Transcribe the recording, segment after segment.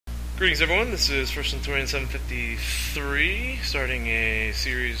Greetings everyone, this is First Centurion 753, starting a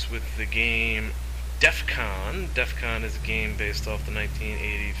series with the game DEFCON. DEFCON is a game based off the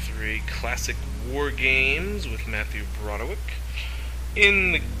 1983 classic War Games with Matthew Broderick.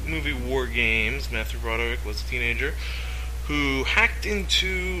 In the movie War Games, Matthew Broderick was a teenager who hacked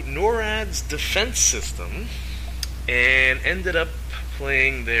into NORAD's defense system and ended up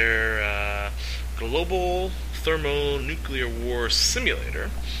playing their global thermonuclear war simulator,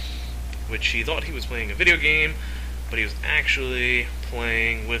 which he thought he was playing a video game, but he was actually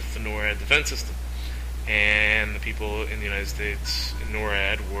playing with the NORAD defense system. And the people in the United States in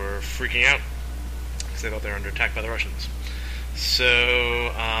NORAD were freaking out because they thought they were under attack by the Russians.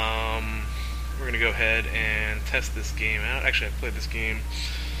 So we're going to go ahead and test this game out. Actually, I've played this game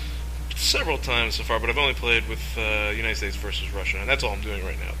several times so far, but I've only played with United States versus Russia, and that's all I'm doing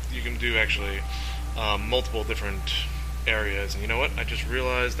right now. You can do actually multiple different areas, and you know what? I just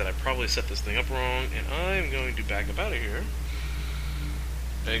realized that I probably set this thing up wrong, and I'm going to back up out of here.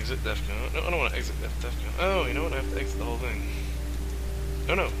 Exit DEFCON. No, I don't want to exit DEFCON. Oh, you know what? I have to exit the whole thing.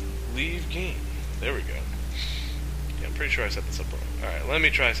 Oh no, leave game. There we go. Yeah, I'm pretty sure I set this up wrong. Alright, let me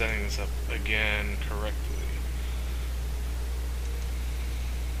try setting this up again correctly.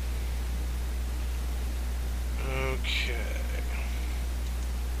 Okay.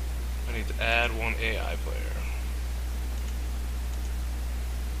 I need to add one AI player.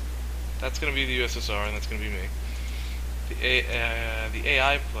 That's going to be the USSR, and that's going to be me. The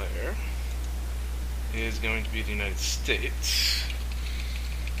AI player is going to be the United States.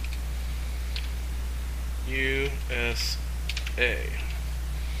 USA.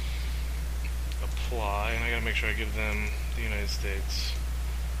 Apply, and I gotta make sure I give them the United States.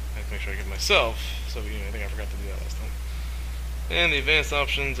 I have to make sure I give myself Soviet Union. I think I forgot to do that last time. And the advanced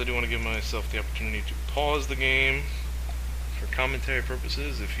options, I do want to give myself the opportunity to pause the game for commentary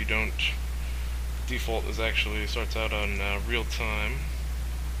purposes. If you don't, default is actually starts out on real time.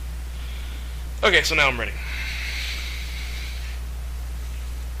 Okay, so now I'm ready.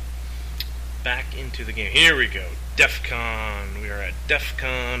 Back into the game. Here we go. DEFCON. We are at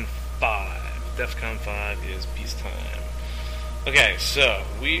DEFCON 5. DEFCON 5 is peacetime. Okay, so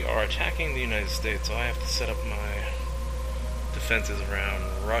we are attacking the United States, so I have to set up my defenses around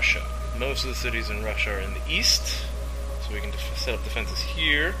Russia. Most of the cities in Russia are in the east, so we can set up defenses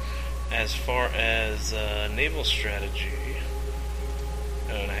here. As far as naval strategy,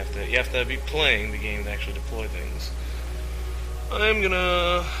 and you have to be playing the game to actually deploy things. I'm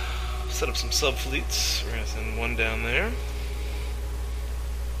gonna set up some sub-fleets. We're gonna send one down there,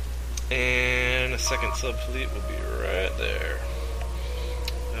 and a second sub-fleet will be right there.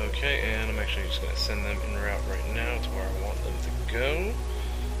 Okay, and I'm actually just gonna send them en route right now to where I want them to go,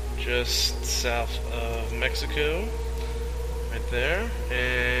 just south of Mexico. Right there,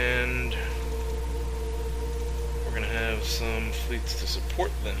 and we're going to have some fleets to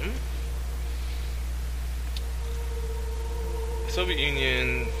support them. The Soviet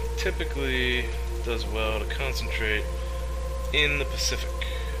Union typically does well to concentrate in the Pacific.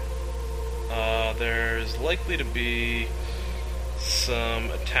 There's likely to be some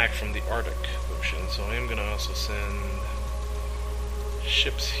attack from the Arctic Ocean, so I am going to also send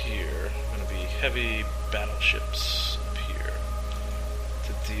ships here. Going to be heavy battleships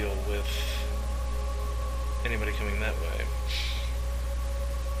to deal with anybody coming that way.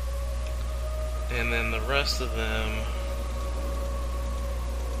 And then the rest of them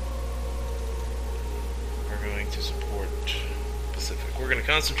are going to support Pacific. We're going to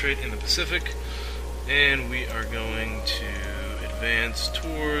concentrate in the Pacific, and we are going to advance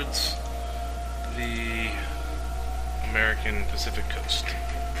towards the American Pacific coast.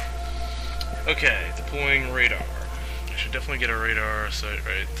 Okay, deploying radar. I should definitely get a radar site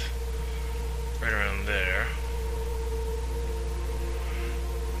right around there.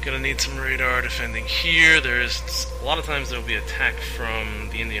 Gonna need some radar defending here. There's a lot of times there will be attack from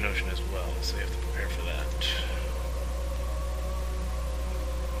the Indian Ocean as well, so you have to prepare for that.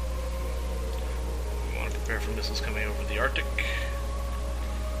 We want to prepare for missiles coming over the Arctic.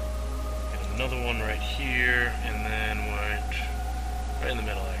 Get another one right here, and then right in the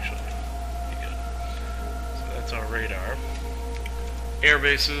middle actually. That's our radar. Air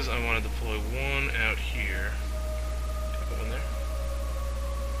bases, I want to deploy one out here. Can I put one there?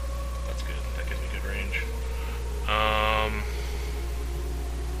 That's good. That gives me good range.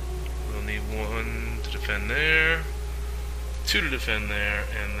 We'll need one to defend there, two to defend there,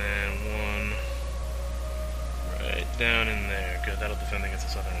 and then one right down in there. Good, that'll defend against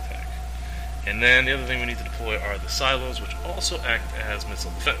the southern attack. And then the other thing we need to deploy are the silos, which also act as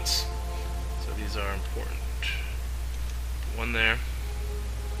missile defense. So these are important. One there.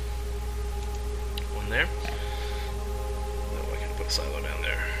 there. Oh, I can put a silo down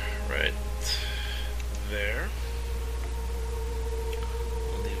there. Right there.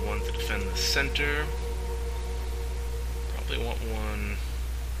 We'll need one to defend the center. Probably want one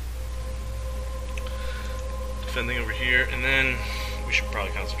defending over here, and then we should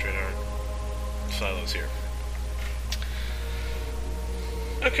probably concentrate our silos here.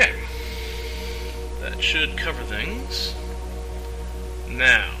 Okay. That should cover things.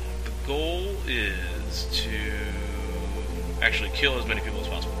 Now, the goal is to actually kill as many people as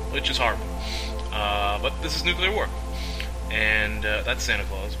possible, which is horrible. But this is nuclear war. And that's Santa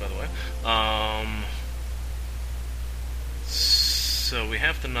Claus, by the way. So we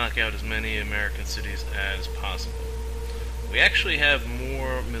have to knock out as many American cities as possible. We actually have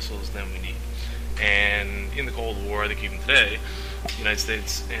more missiles than we need. And in the Cold War, I think even today, the United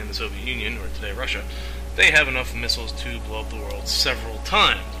States and the Soviet Union, or today Russia, they have enough missiles to blow up the world several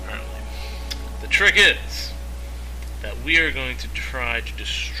times, apparently. The trick is that we are going to try to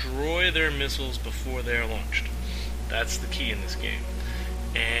destroy their missiles before they are launched. That's the key in this game.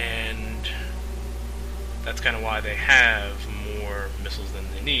 And that's kind of why they have more missiles than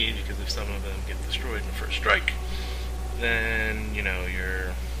they need, because if some of them get destroyed in the first strike, then, you know,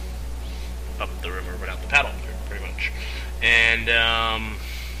 you're up the river without the paddle, pretty much. And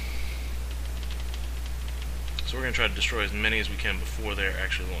so we're going to try to destroy as many as we can before they're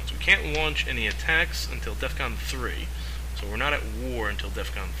actually launched. We can't launch any attacks until DEFCON 3, so we're not at war until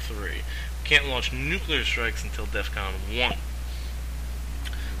DEFCON 3. We can't launch nuclear strikes until DEFCON 1.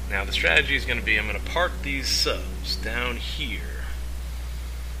 Now the strategy is going to be, I'm going to park these subs down here,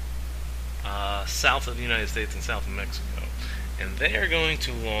 south of the United States and south of Mexico, and they are going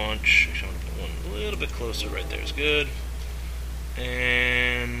to launch, actually I'm going to put one a little bit closer, right there is good,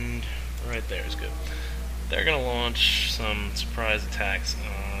 and right there is good. They're going to launch some surprise attacks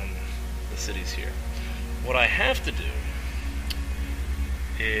on the cities here. What I have to do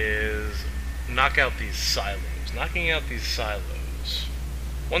is knock out these silos. Knocking out these silos,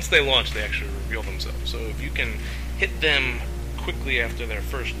 once they launch, they actually reveal themselves. So if you can hit them quickly after their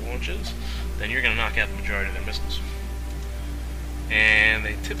first launches, then you're going to knock out the majority of their missiles. And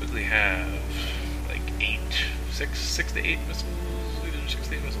they typically have like 6 to 8 missiles, either 6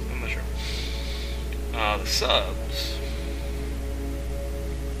 to 8 missiles, I'm not sure. The subs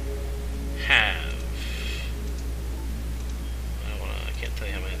have, I can't tell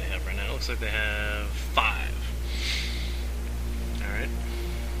you how many they have right now. It looks like they have 5. Alright.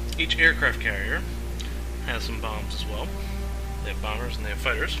 Each aircraft carrier has some bombs as well. They have bombers and they have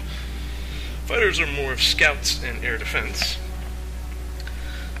fighters. Fighters are more of scouts and air defense.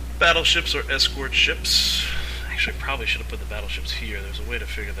 Battleships are escort ships. Actually, I probably should have put the battleships here. There's a way to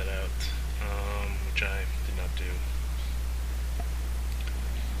figure that out, which I did not do.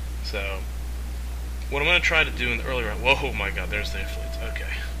 So, what I'm going to try to do in the early round... Whoa, my god, there's their fleets.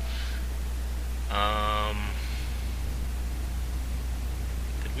 Okay.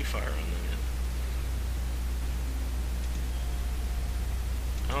 Did we fire on them yet?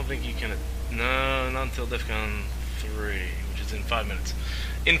 I don't think you can... No, not until DEFCON 3, which is in 5 minutes.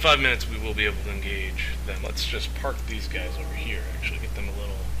 In 5 minutes, we will be able to engage them. Let's just park these guys over here, actually. Get them a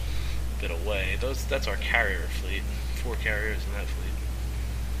little bit away. That's our carrier fleet. 4 carriers in that fleet.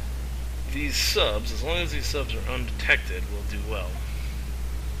 These subs, as long as these subs are undetected, will do well.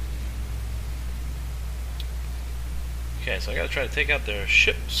 Okay, so I gotta try to take out their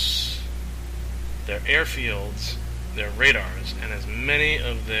ships, their airfields, their radars, and as many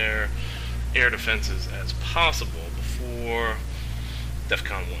of their air defenses as possible before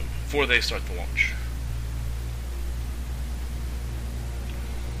DEFCON 1, before they start the launch.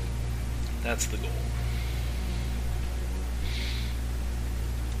 That's the goal.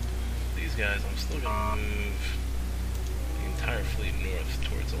 These guys, I'm still going to move the entire fleet north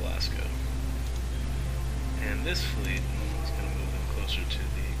towards Alaska. And this fleet is going to move them closer to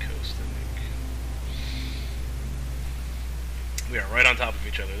the coast, I think. We are right on top of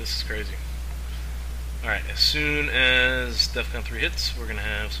each other. This is crazy. Alright, as soon as DEFCON 3 hits, we're going to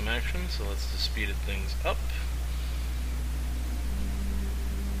have some action, so let's just speed things up.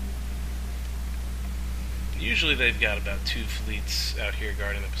 Usually they've got about 2 fleets out here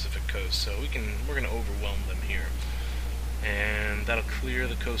guarding the Pacific coast, so we're going to overwhelm them here. And that'll clear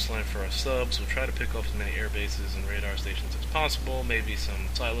the coastline for our subs. We'll try to pick off as many air bases and radar stations as possible, maybe some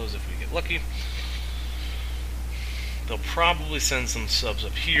silos if we get lucky. They'll probably send some subs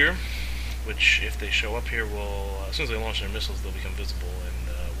up here, which, if they show up here, will, as soon as they launch their missiles, they'll become visible,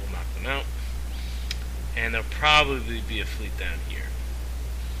 and we'll knock them out. And there'll probably be a fleet down here.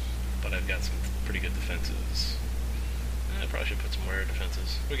 But I've got some pretty good defenses. I probably should put some more air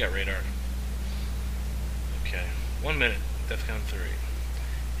defenses. We got radar. Okay, 1 minute, DEFCON 3.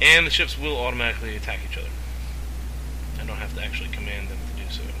 And the ships will automatically attack each other. I don't have to actually command them to do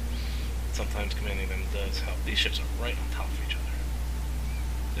so. Sometimes commanding them does help. These ships are right on top of each other.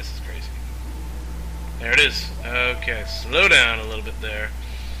 This is crazy. There it is. Okay, slow down a little bit there.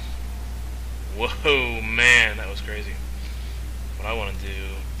 Whoa, man, that was crazy. What I want to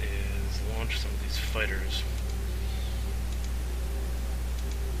do is launch some of these fighters.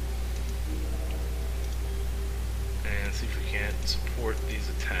 And see if we can't support these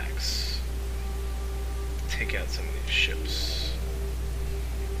attacks. Take out some of these ships.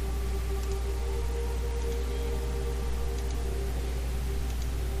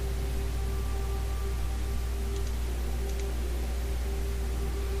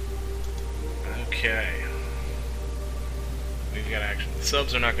 Okay. We've got action. The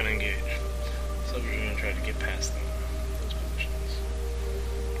subs are not going to engage. The subs are going to try to get past them. Those positions.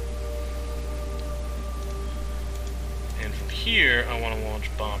 And from here, I want to launch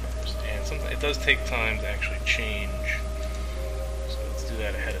bombers. And sometimes it does take time to actually change. So let's do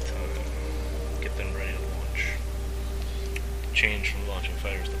that ahead of time. Get them ready to launch. Change from launching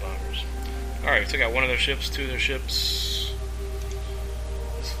fighters to bombers. Alright, we took out one of their ships, two of their ships.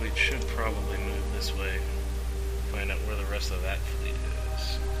 This fleet should probably move this way. Find out where the rest of that fleet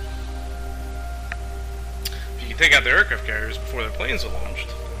is. If you can take out the aircraft carriers before their planes are launched,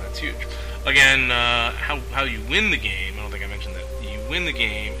 that's huge. Again, how you win the game, I don't think I mentioned that. You win the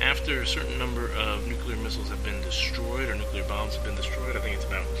game after a certain number of nuclear missiles have been destroyed, or nuclear bombs have been destroyed. I think it's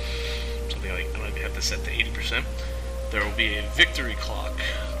about something like, I might have to set to 80%. There will be a victory clock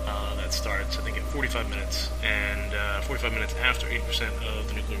that starts, I think, at 45 minutes. And 45 minutes after 80% of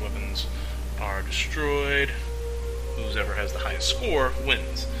the nuclear weapons are destroyed, whoever has the highest score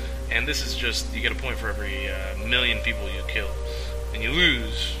wins. And this is just, you get a point for every million people you kill. And you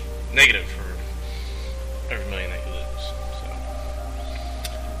lose negative for every million that you lose.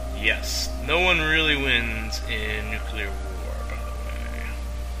 So, yes, no one really wins in nuclear war, by the way.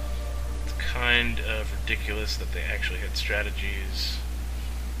 It's kind of ridiculous that they actually had strategies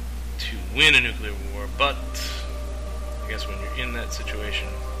to win a nuclear war, but I guess when you're in that situation,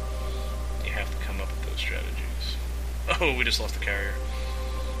 you have to come up with those strategies. Oh, we just lost the carrier.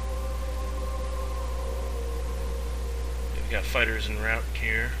 We've got fighters en route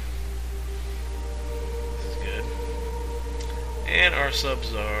here. This is good. And our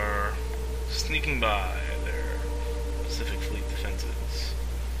subs are sneaking by their Pacific Fleet defenses.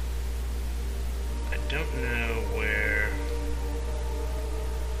 I don't know where...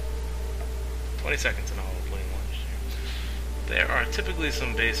 20 seconds and I'll have a plane launch here. There are typically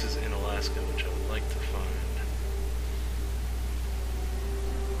some bases in Alaska which I would like to find.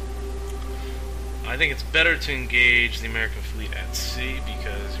 I think it's better to engage the American fleet at sea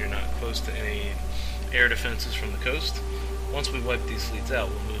because you're not close to any air defenses from the coast. Once we wipe these fleets out,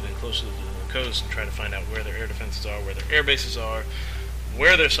 we'll move in closer to the coast and try to find out where their air defenses are, where their air bases are,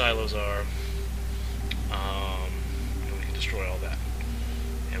 where their silos are, and we can destroy all that.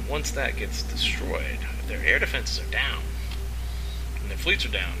 And once that gets destroyed, if their air defenses are down, and their fleets are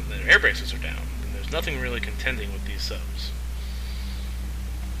down, and their air bases are down, then there's nothing really contending with these subs.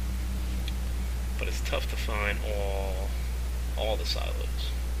 But it's tough to find all the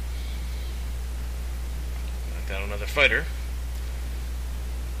silos. Knock down another fighter.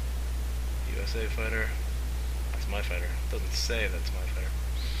 USA fighter. That's my fighter. It doesn't say that's my fighter.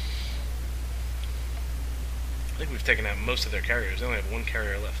 I think we've taken out most of their carriers. They only have one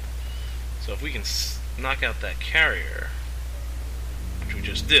carrier left. So if we can knock out that carrier, which we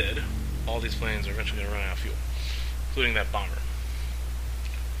just did, all these planes are eventually going to run out of fuel, including that bomber.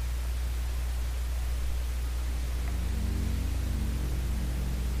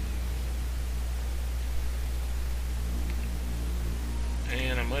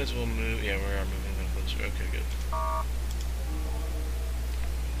 And I might as well move... Yeah, we are moving them closer. Okay, good.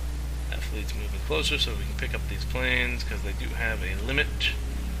 That fleet's moving closer so we can pick up these planes, because they do have a limit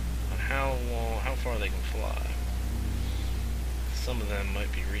on how far they can fly. Some of them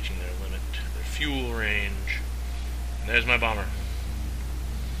might be reaching their limit, their fuel range. And there's my bomber.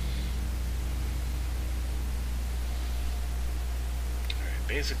 Alright,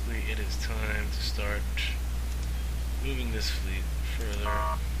 basically it is time to start moving this fleet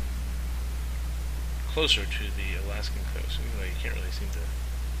further closer to the Alaskan coast. Even though you can't really seem to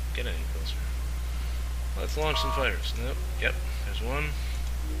get any closer. Let's launch some fighters. Nope. Yep. There's one.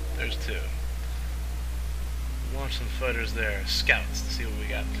 There's two. Launch some fighters there. Scouts to see what we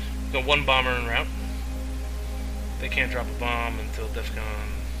got. We've got one bomber en route. They can't drop a bomb until DEFCON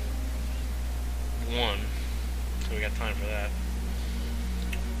 1. So we got time for that.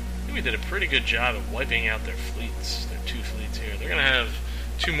 think we did a pretty good job of wiping out their fleets. Their 2 fleets here. They're gonna have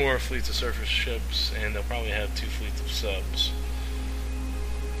 2 more fleets of surface ships, and they'll probably have 2 fleets of subs.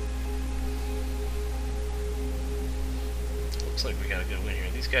 Looks like we got a good win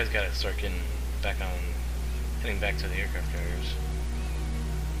here. These guys gotta start getting back on, heading back to the aircraft carriers.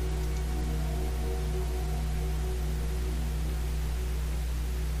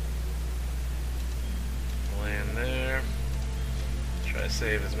 Land there. Try to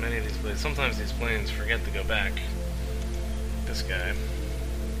save as many of these planes. Sometimes these planes forget to go back. This guy.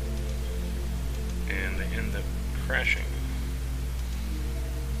 And they end up crashing.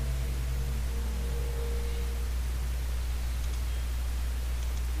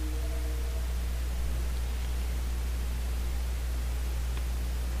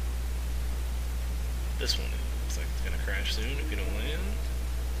 This one looks like it's going to crash soon if you don't land.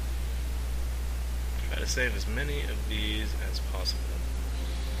 Try to save as many of these as possible.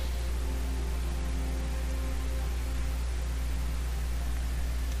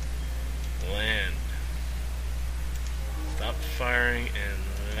 Land. Stop firing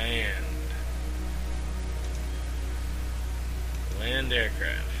and land. Land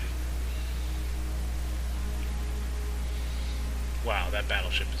aircraft. Wow, that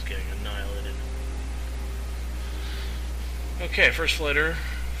battleship is getting annihilated. Okay, first fighter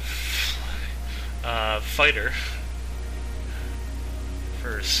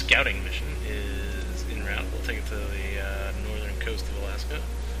for scouting mission is en route. We'll take it to the northern coast of Alaska.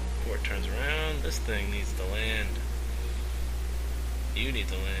 Before it turns around, this thing needs to land. You need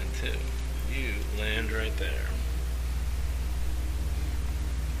to land too. You land right there.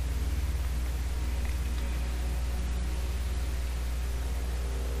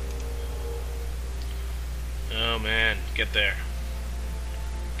 Oh man, get there.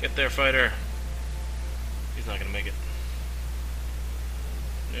 Get there, fighter. He's not gonna make it.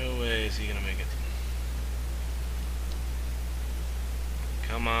 No way is he gonna make it.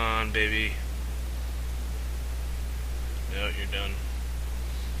 Come on, baby. No, you're done.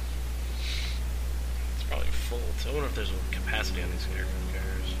 It's probably full. So I wonder if there's a capacity on these aircraft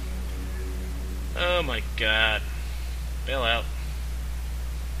carriers. Oh my god. Bail out.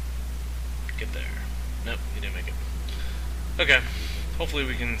 Get there. Nope, you didn't make it. Okay. Hopefully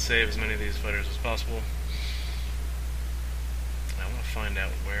we can save as many of these fighters as possible. I want to find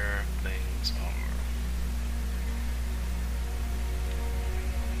out where things are.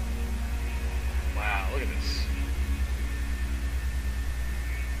 Wow, look at this.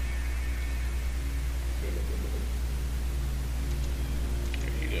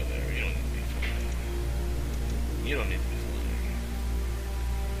 There you go there. You don't need to be flying. You don't need to be flying.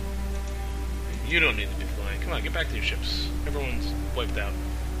 You don't need to be flying. Come on, get back to your ships. Everyone's wiped out.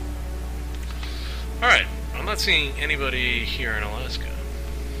 Alright, I'm not seeing anybody here in Alaska.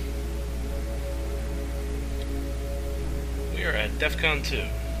 We are at DEFCON 2.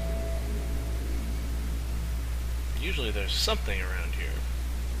 Usually there's something around here.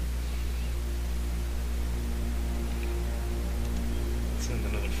 Let's send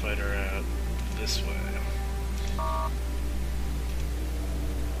another fighter out this way.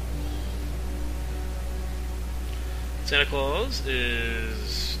 Santa Claus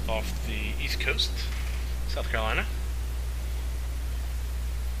is off the east coast, South Carolina.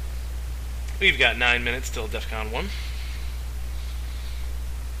 We've got 9 minutes till DEFCON 1.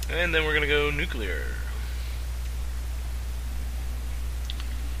 And then we're going to go nuclear.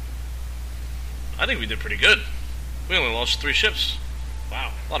 I think we did pretty good. We only lost 3 ships.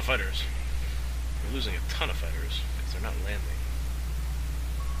 Wow, a lot of fighters. We're losing a ton of fighters because they're not landing.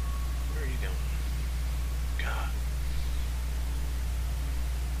 Where are you going? God.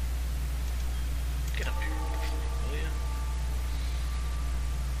 Get up here, will you?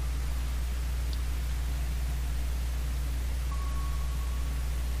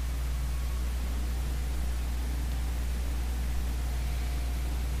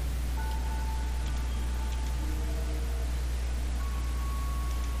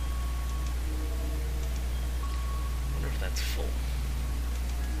 Wonder if that's full.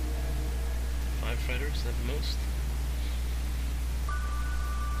 5 fighters, is that the most?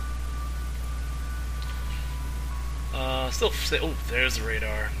 Still say, oh, there's the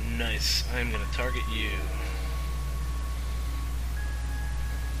radar. Nice. I'm going to target you.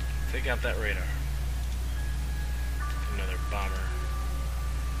 Take out that radar. Another bomber.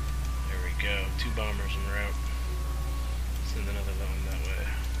 There we go. 2 bombers en route. Send another one that way.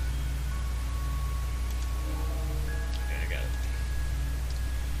 Okay, I got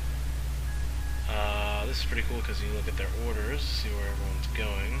it. This is pretty cool because you look at their orders, see where everyone's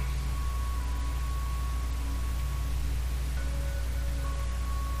going.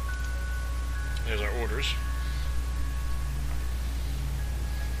 There's our orders.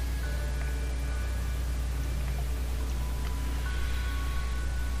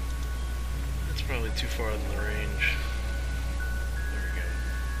 That's probably too far in the range. There we go.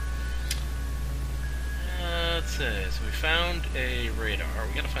 Let's see. So we found a radar.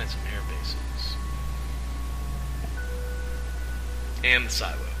 We gotta find some air bases. And the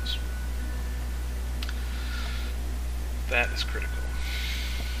silos. That is critical.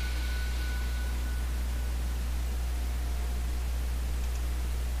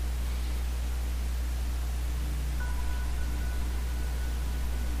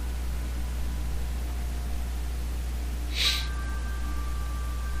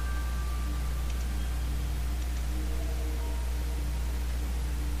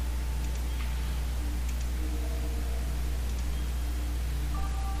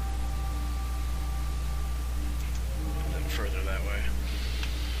 Further that way.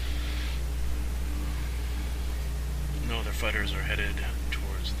 No other fighters are headed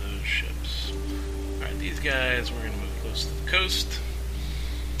towards those ships. Alright, these guys, we're going to move close to the coast.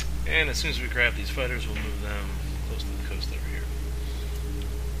 And as soon as we grab these fighters, we'll move them close to the coast over here.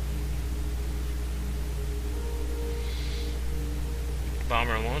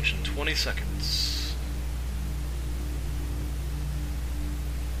 Bomber launch in 20 seconds.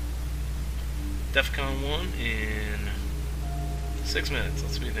 DEFCON 1 in 6 minutes.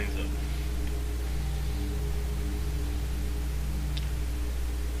 Let's speed things up.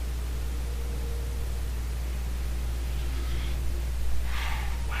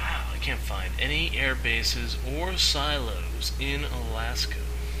 Wow, I can't find any air bases or silos in Alaska.